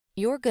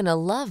You're gonna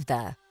love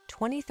the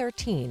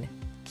 2013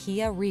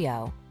 Kia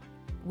Rio.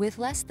 With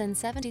less than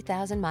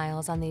 70,000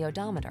 miles on the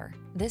odometer,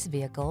 this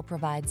vehicle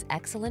provides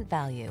excellent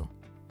value.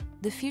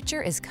 The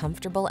future is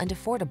comfortable and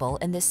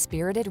affordable in this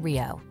spirited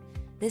Rio.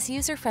 This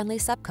user-friendly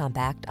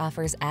subcompact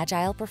offers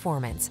agile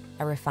performance,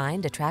 a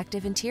refined,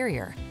 attractive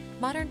interior,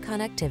 modern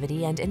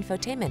connectivity and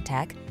infotainment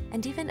tech,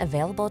 and even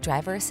available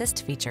driver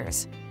assist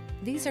features.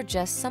 These are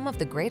just some of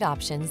the great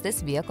options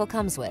this vehicle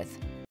comes with: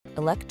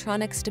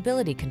 electronic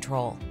stability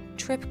control,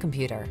 trip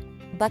computer,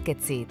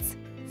 bucket seats,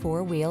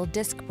 four-wheel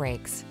disc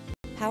brakes,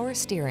 power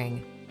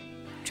steering.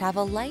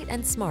 Travel light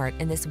and smart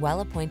in this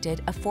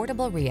well-appointed,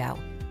 affordable Rio.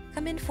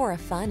 Come in for a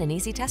fun and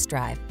easy test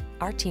drive.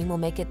 Our team will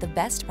make it the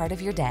best part of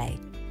your day.